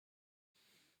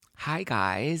Hi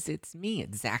guys, it's me,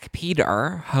 it's Zach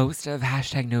Peter, host of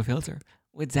hashtag No Filter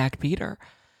with Zach Peter.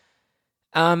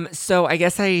 So I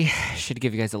guess I should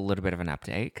give you guys a little bit of an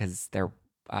update because there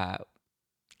uh,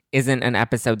 isn't an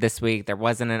episode this week. There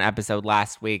wasn't an episode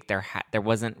last week. There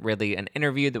wasn't really an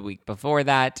interview the week before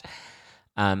that.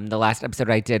 The last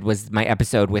episode I did was my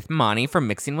episode with Monty from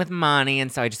Mixing with Monty,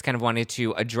 and so I just kind of wanted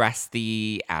to address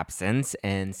the absence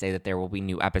and say that there will be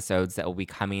new episodes that will be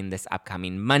coming this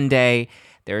upcoming Monday.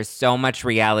 There's so much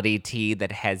reality tea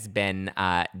that has been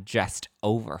just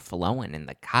overflowing in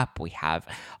the cup. We have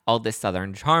all this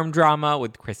Southern Charm drama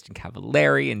with Kristen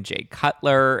Cavallari and Jay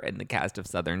Cutler and the cast of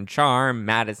Southern Charm,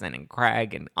 Madison and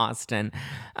Craig and Austin.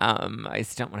 I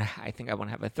still want to. I think I want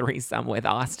to have a threesome with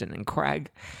Austin and Craig.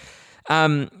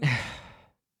 But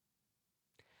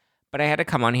I had to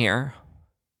come on here.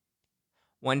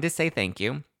 One, to say thank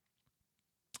you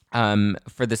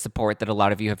for the support that a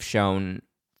lot of you have shown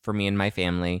for me and my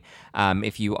family.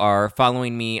 If you are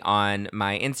following me on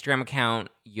my Instagram account,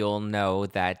 you'll know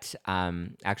that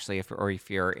actually, if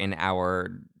you're in our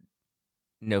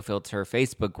No Filter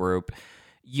Facebook group,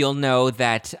 you'll know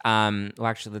that.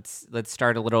 Actually, let's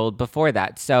start a little before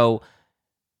that. So,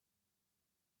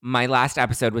 my last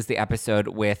episode was the episode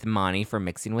with Monty from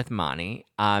Mixing with Monty.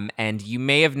 And you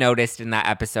may have noticed in that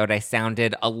episode, I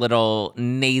sounded a little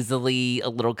nasally, a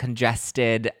little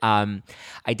congested. I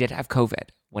did have COVID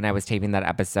when I was taping that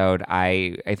episode.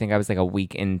 I think I was like a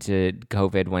week into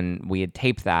COVID when we had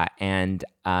taped that. And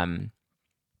I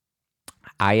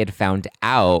had found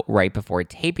out right before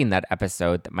taping that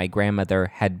episode that my grandmother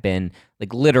had been,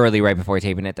 like literally right before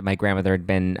taping it, that my grandmother had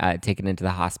been taken into the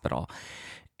hospital.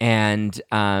 And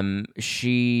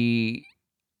she,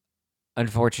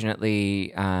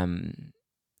 unfortunately,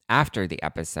 after the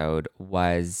episode,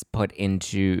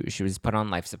 she was put on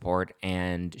life support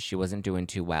and she wasn't doing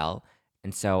too well.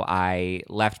 And so I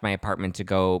left my apartment to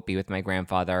go be with my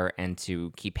grandfather and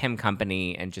to keep him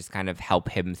company and just kind of help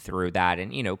him through that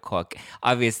and, cook.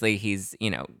 Obviously, he's,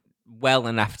 well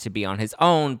enough to be on his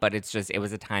own, but it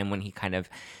was a time when it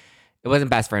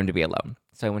wasn't best for him to be alone.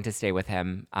 So I went to stay with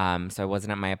him. So I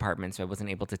wasn't at my apartment, so I wasn't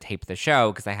able to tape the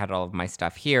show because I had all of my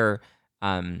stuff here.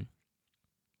 And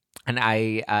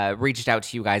I reached out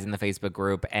to you guys in the Facebook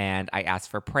group and I asked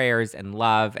for prayers and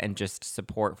love and just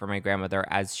support for my grandmother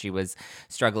as she was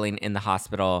struggling in the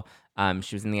hospital.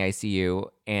 She was in the ICU,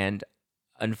 and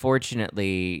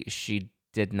unfortunately, she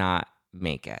did not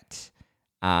make it.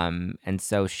 And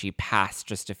so she passed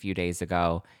just a few days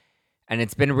ago. And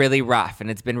it's been really rough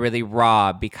and it's been really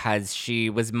raw because she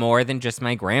was more than just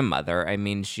my grandmother. I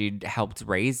mean, she helped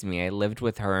raise me. I lived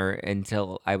with her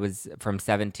until I was from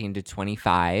 17 to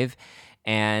 25.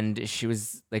 And she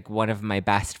was like one of my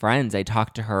best friends. I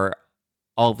talked to her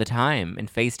all the time and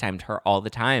FaceTimed her all the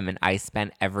time. And I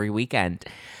spent every weekend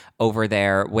over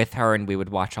there with her, and we would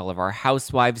watch all of our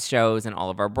Housewives shows and all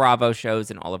of our Bravo shows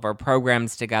and all of our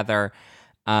programs together.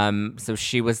 So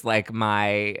she was like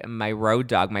my road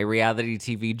dog, my reality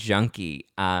TV junkie.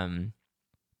 And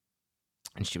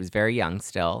she was very young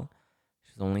still.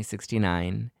 She was only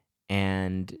 69.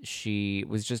 And she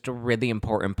was just a really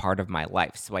important part of my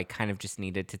life. So I kind of just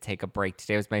needed to take a break.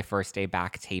 Today was my first day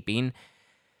back taping.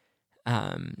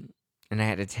 And I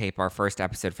had to tape our first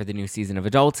episode for the new season of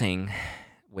Adulting,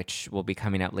 which will be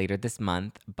coming out later this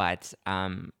month. But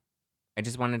I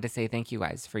just wanted to say thank you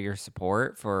guys for your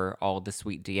support, for all the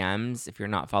sweet DMs. If you're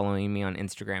not following me on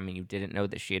Instagram and you didn't know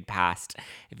that she had passed,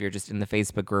 if you're just in the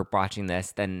Facebook group watching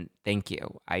this, then thank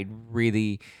you. I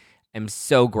really am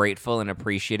so grateful and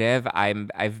appreciative.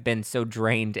 I've been so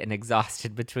drained and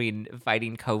exhausted between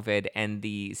fighting COVID and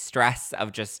the stress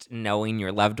of just knowing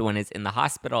your loved one is in the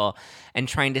hospital and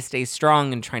trying to stay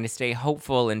strong and trying to stay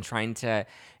hopeful and trying to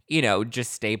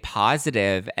just stay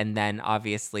positive. And then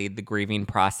obviously the grieving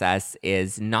process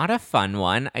is not a fun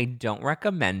one. I don't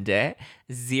recommend it.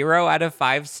 0 out of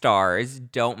 5 stars.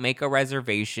 Don't make a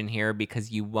reservation here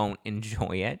because you won't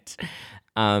enjoy it.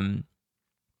 But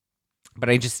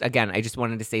I just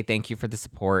wanted to say thank you for the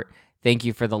support. Thank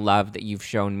you for the love that you've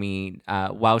shown me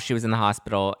while she was in the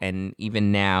hospital and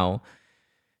even now.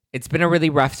 It's been a really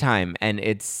rough time, and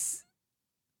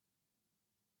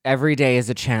every day is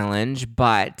a challenge,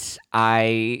 but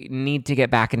I need to get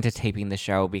back into taping the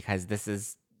show because this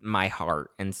is my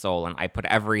heart and soul, and I put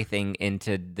everything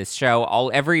into this show.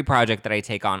 Every project that I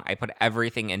take on, I put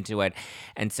everything into it.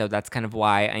 And so that's kind of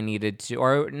why I needed to,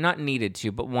 or not needed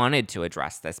to, but wanted to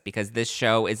address this, because this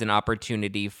show is an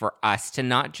opportunity for us to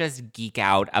not just geek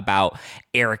out about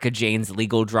Erika Jayne's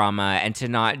legal drama, and to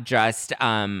not just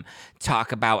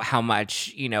talk about how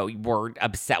much, we're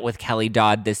upset with Kelly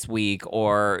Dodd this week,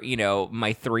 or,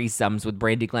 my threesomes with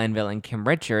Brandi Glanville and Kim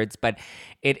Richards, but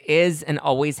it is and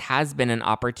always has been an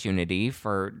opportunity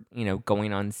for,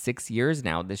 going on 6 years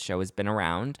now, this show has been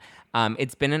around.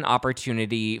 It's been an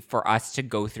opportunity for us to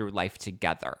go through life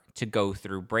together, to go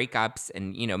through breakups.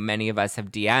 And, many of us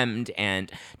have DM'd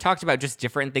and talked about just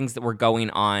different things that were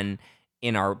going on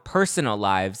in our personal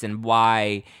lives, and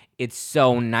why it's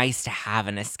so nice to have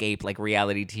an escape like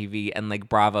reality TV and like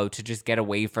Bravo, to just get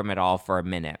away from it all for a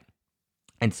minute.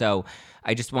 And so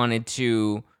I just wanted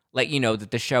to let you know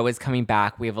that the show is coming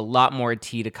back. We have a lot more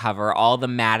tea to cover. All the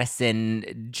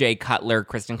Madison, Jay Cutler,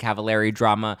 Kristen Cavallari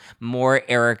drama, more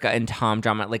Erika and Tom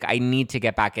drama. Like, I need to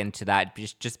get back into that,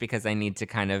 just because I need to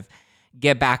kind of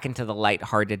get back into the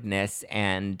lightheartedness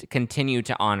and continue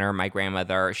to honor my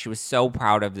grandmother. She was so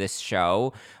proud of this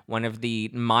show. One of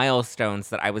the milestones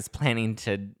that I was planning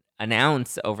to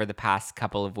announce over the past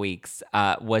couple of weeks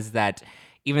was that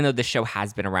even though the show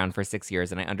has been around for 6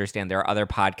 years, and I understand there are other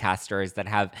podcasters that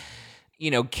have,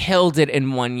 killed it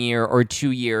in 1 year or 2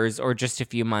 years or just a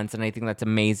few months, and I think that's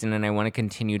amazing, and I want to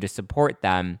continue to support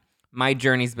them. My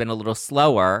journey's been a little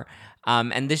slower,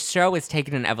 and this show has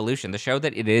taken an evolution. The show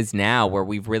that it is now, where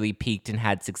we've really peaked and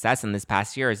had success in this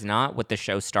past year, is not what the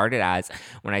show started as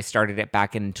when I started it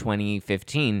back in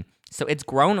 2015. So it's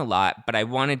grown a lot, but I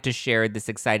wanted to share this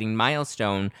exciting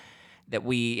milestone that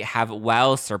we have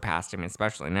well surpassed. I mean,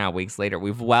 especially now, weeks later,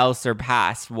 we've well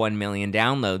surpassed 1 million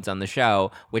downloads on the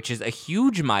show, which is a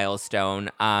huge milestone.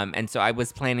 And so I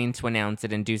was planning to announce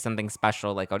it and do something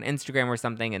special, like on Instagram or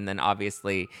something. And then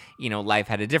obviously, life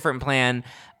had a different plan.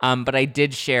 But I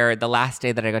did share the last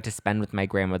day that I got to spend with my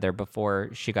grandmother before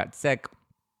she got sick.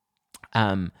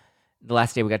 The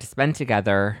last day we got to spend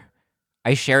together,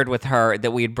 I shared with her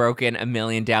that we had broken 1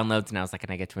 million downloads, and I was like,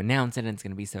 and I get to announce it, and it's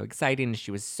going to be so exciting. And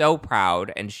she was so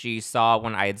proud, and she saw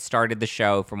when I had started the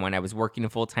show from when I was working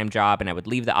a full-time job, and I would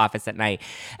leave the office at night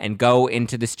and go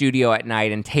into the studio at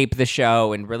night and tape the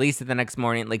show and release it the next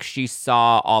morning. Like, she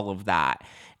saw all of that,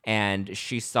 and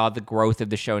she saw the growth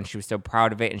of the show, and she was so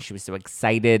proud of it, and she was so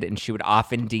excited, and she would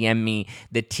often DM me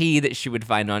the tea that she would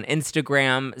find on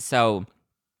Instagram. So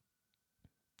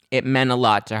it meant a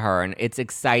lot to her, and it's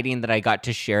exciting that I got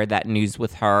to share that news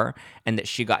with her, and that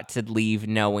she got to leave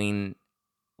knowing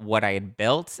what I had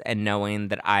built, and knowing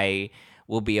that I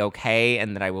will be okay,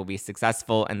 and that I will be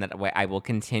successful, and that I will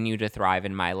continue to thrive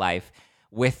in my life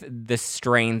with the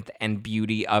strength and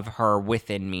beauty of her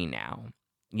within me now,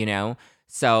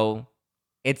 So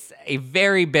it's a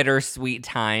very bittersweet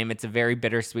time. It's a very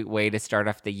bittersweet way to start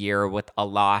off the year, with a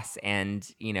loss and,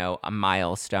 a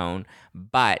milestone.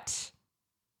 But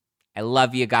I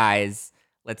love you guys.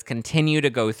 Let's continue to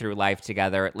go through life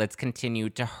together. Let's continue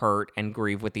to hurt and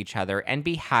grieve with each other, and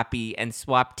be happy and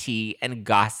swap tea and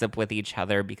gossip with each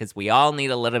other, because we all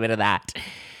need a little bit of that.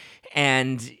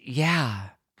 And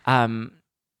yeah,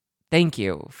 thank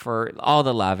you for all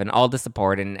the love and all the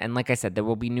support. And like I said, there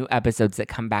will be new episodes that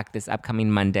come back this upcoming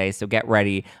Monday, so get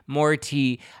ready. More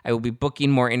tea. I will be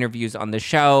booking more interviews on the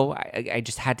show. I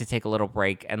just had to take a little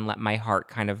break and let my heart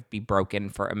kind of be broken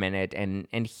for a minute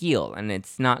and heal. And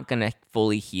it's not going to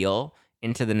fully heal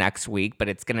into the next week, but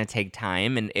it's going to take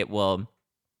time, and it will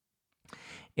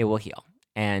heal.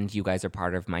 And you guys are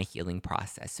part of my healing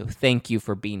process. So thank you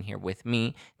for being here with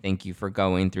me. Thank you for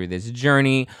going through this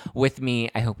journey with me.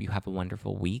 I hope you have a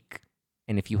wonderful week.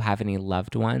 And if you have any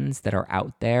loved ones that are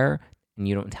out there and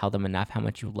you don't tell them enough how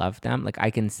much you love them, like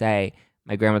I can say,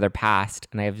 my grandmother passed,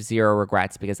 and I have zero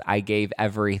regrets, because I gave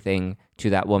everything to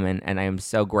that woman, and I am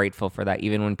so grateful for that.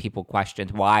 Even when people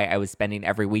questioned why I was spending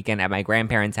every weekend at my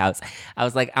grandparents' house, I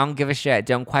was like, I don't give a shit.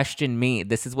 Don't question me.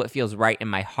 This is what feels right in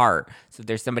my heart. So if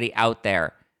there's somebody out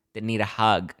there that need a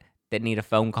hug, that need a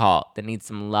phone call, that need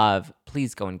some love,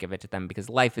 please go and give it to them, because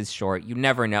life is short. You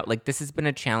never know. Like, this has been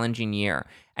a challenging year,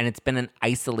 and it's been an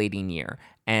isolating year.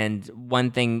 And one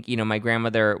thing, my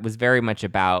grandmother was very much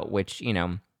about, which,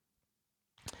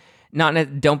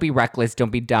 don't be reckless,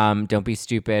 don't be dumb, don't be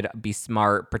stupid, be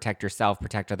smart, protect yourself,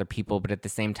 protect other people, but at the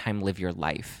same time, live your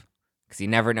life, because you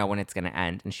never know when it's going to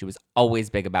end. And she was always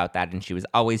big about that, and she was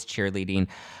always cheerleading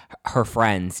her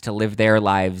friends to live their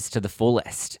lives to the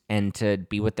fullest, and to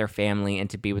be with their family, and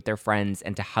to be with their friends,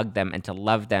 and to hug them, and to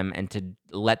love them, and to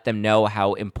let them know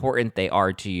how important they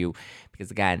are to you,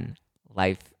 because again,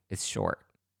 life is short.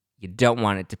 You don't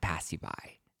want it to pass you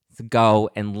by. So go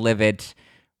and live it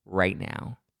right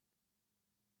now.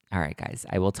 All right, guys,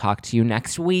 I will talk to you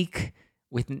next week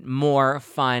with more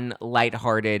fun,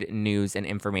 lighthearted news and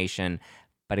information.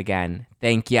 But again,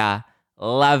 thank ya.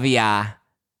 Love ya.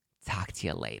 Talk to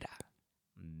you later.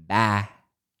 Bye.